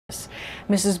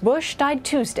Mrs. Bush died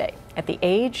Tuesday at the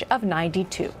age of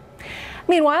 92.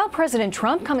 Meanwhile, President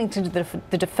Trump coming to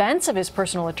the defense of his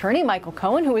personal attorney, Michael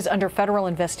Cohen, who is under federal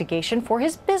investigation for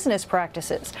his business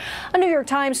practices. A New York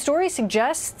Times story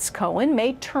suggests Cohen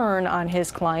may turn on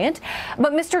his client,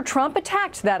 but Mr. Trump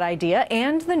attacked that idea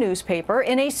and the newspaper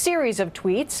in a series of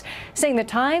tweets, saying the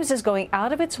Times is going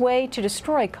out of its way to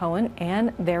destroy Cohen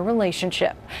and their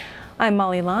relationship. I'm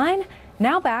Tomi Lahren.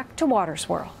 Now back to Water's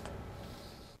World.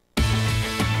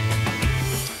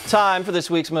 Time for this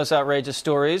week's most outrageous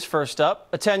stories. First up,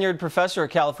 a tenured professor at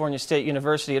California State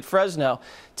University at Fresno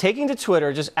taking to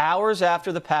Twitter just hours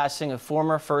after the passing of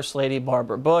former First Lady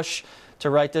Barbara Bush to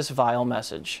write this vile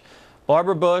message.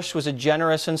 Barbara Bush was a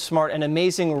generous and smart and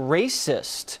amazing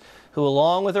racist who,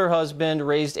 along with her husband,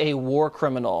 raised a war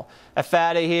criminal. F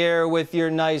outta here with your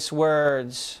nice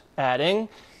words. Adding,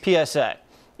 PSA,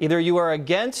 either you are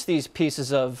against these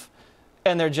pieces of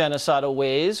and their genocidal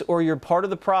ways, or you're part of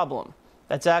the problem.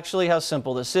 That's actually how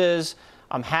simple this is.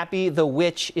 I'm happy the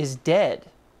witch is dead.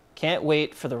 Can't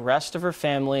wait for the rest of her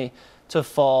family to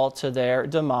fall to their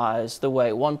demise the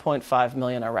way 1.5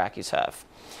 million Iraqis have.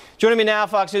 Joining me now,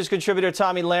 Fox News contributor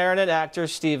Tomi Lahren and actor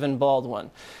Stephen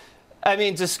Baldwin. I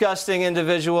mean, disgusting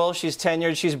individual. She's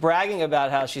tenured. She's bragging about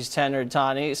how she's tenured,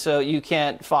 Tani, so you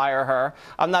can't fire her.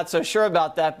 I'm not so sure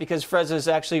about that because Fresno is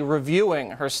actually reviewing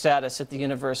her status at the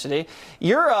university.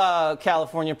 You're a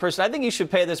California person. I think you should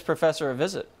pay this professor a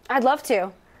visit. I'd love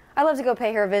to. I'd love to go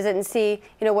pay her a visit and see,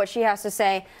 what she has to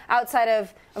say outside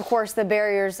of course, the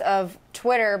barriers of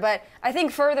Twitter. But I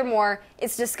think furthermore,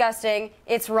 it's disgusting,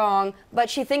 it's wrong, but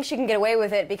she thinks she can get away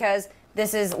with it because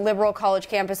this is liberal college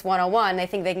campus 101. They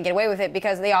think they can get away with it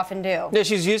because they often do. Yeah,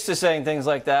 she's used to saying things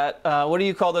like that. What do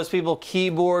you call those people?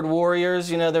 Keyboard warriors?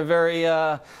 You know, they're very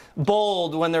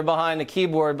bold when they're behind a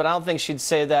keyboard, but I don't think she'd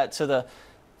say that to the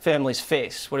family's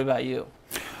face. What about you?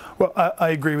 Well,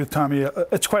 I agree with Tomi.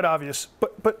 It's quite obvious.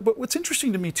 But what's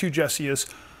interesting to me too, Jesse, is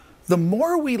the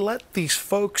more we let these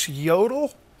folks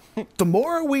yodel, the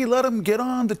more we let them get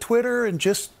on to Twitter and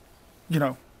just,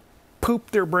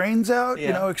 poop their brains out,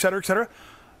 et cetera,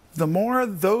 the more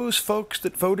those folks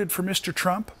that voted for Mr.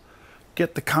 Trump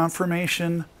get the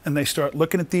confirmation and they start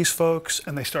looking at these folks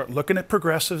and they start looking at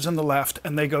progressives on the left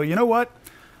and they go, you know what?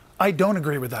 I don't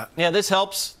agree with that. Yeah, this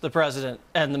helps the president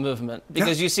and the movement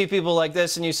because you see people like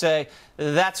this and you say,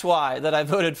 that's why that I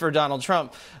voted for Donald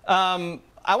Trump. I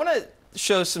want to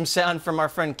show some sound from our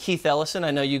friend Keith Ellison.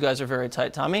 I know you guys are very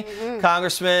tight, Tomi.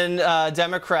 Congressman,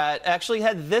 Democrat, actually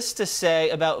had this to say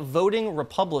about voting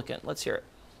Republican. Let's hear it.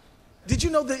 Did you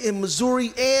know that in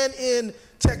Missouri and in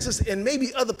Texas and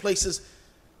maybe other places,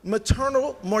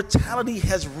 maternal mortality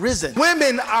has risen?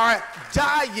 Women are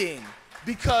dying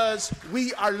because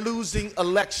we are losing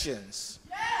elections.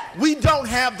 We don't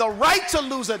have the right to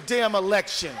lose a damn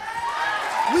election.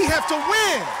 We have to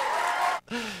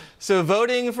win. So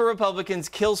voting for Republicans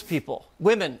kills people,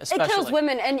 women especially. It kills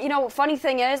women. And, funny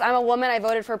thing is, I'm a woman. I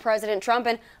voted for President Trump,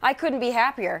 and I couldn't be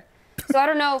happier. So I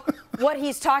don't know what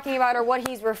he's talking about or what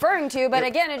he's referring to, but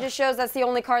again, it just shows that's the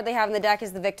only card they have in the deck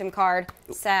is the victim card.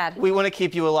 Sad. We want to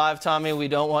keep you alive, Tomi. We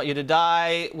don't want you to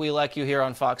die. We like you here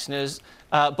on Fox News.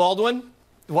 Baldwin,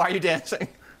 why are you dancing?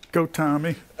 Go,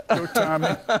 Tomi. Go, Tomi.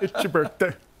 It's your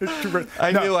birthday. It's your birthday.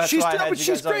 I knew that's why I had you guys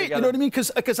she's great. You know what I mean?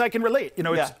 Because I can relate.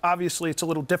 It's obviously it's a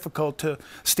little difficult to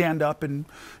stand up and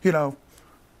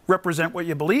represent what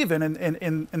you believe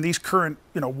in these current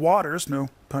waters. No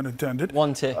pun intended.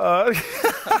 One tick.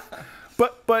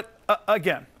 But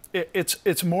again,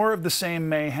 it's more of the same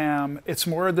mayhem. It's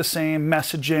more of the same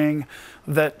messaging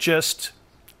that just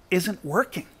isn't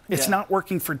working. It's not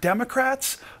working for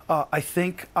Democrats. I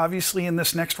think obviously in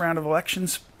this next round of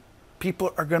elections,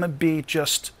 people are going to be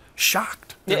just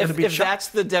shocked. If that's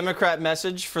the Democrat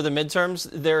message for the midterms,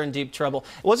 they're in deep trouble.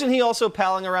 Wasn't he also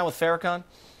palling around with Farrakhan?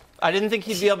 I didn't think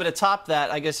he'd be able to top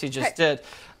that. I guess he just did.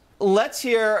 Let's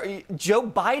hear Joe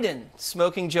Biden,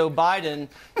 smoking Joe Biden.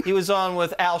 He was on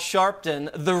with Al Sharpton,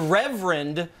 the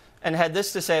Reverend, and had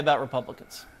this to say about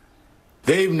Republicans.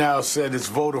 They've now said it's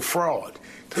voter fraud.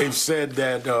 They've said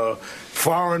that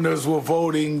foreigners were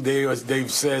voting.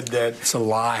 They've said that it's a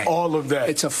lie. All of that.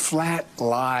 It's a flat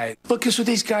lie. Look, that's what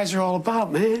these guys are all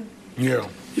about, man. Yeah.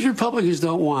 These Republicans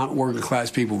don't want working class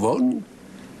people voting.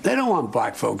 They don't want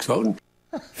black folks voting.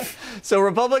 So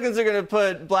Republicans are going to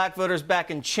put black voters back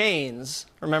in chains.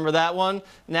 Remember that one?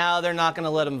 Now they're not going to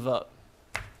let them vote.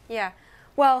 Yeah.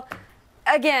 Well,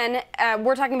 again,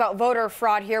 we're talking about voter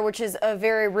fraud here, which is a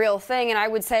very real thing. And I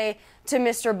would say to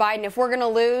Mr. Biden, if we're going to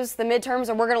lose the midterms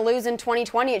and we're going to lose in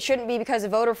 2020, it shouldn't be because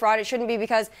of voter fraud. It shouldn't be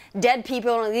because dead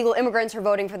people and illegal immigrants are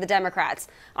voting for the Democrats.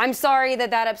 I'm sorry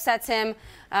that upsets him.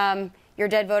 your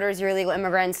dead voters, your illegal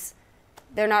immigrants,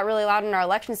 they're not really allowed in our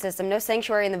election system. No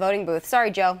sanctuary in the voting booth.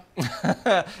 Sorry, Joe.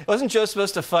 Wasn't Joe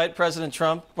supposed to fight President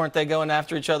Trump? Weren't they going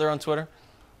after each other on Twitter?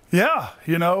 Yeah,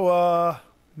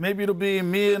 maybe it'll be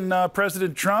me and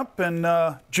President Trump and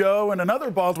Joe and another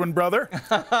Baldwin brother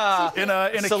in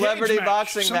a celebrity cage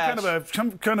boxing match.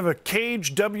 Some kind of a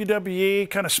cage WWE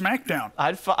kind of SmackDown.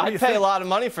 I'd pay a lot of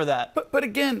money for that. But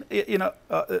again,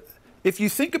 if you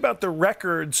think about the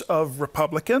records of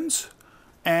Republicans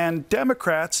and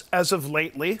Democrats as of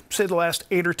lately, say the last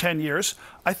 8 or 10 years,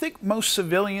 I think most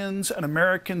civilians and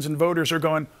Americans and voters are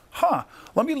going,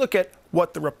 let me look at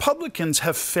what the Republicans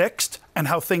have fixed and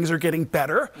how things are getting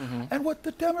better, and what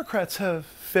the Democrats have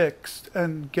fixed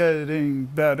and getting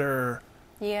better.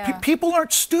 Yeah. People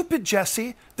aren't stupid,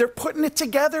 Jesse. They're putting it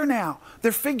together now.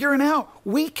 They're figuring out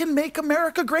we can make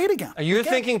America great again. You're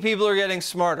thinking people are getting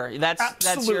smarter.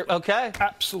 That's your okay.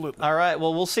 Absolutely. All right.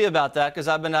 Well, we'll see about that because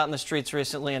I've been out in the streets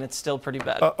recently and it's still pretty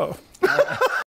bad. Uh-oh.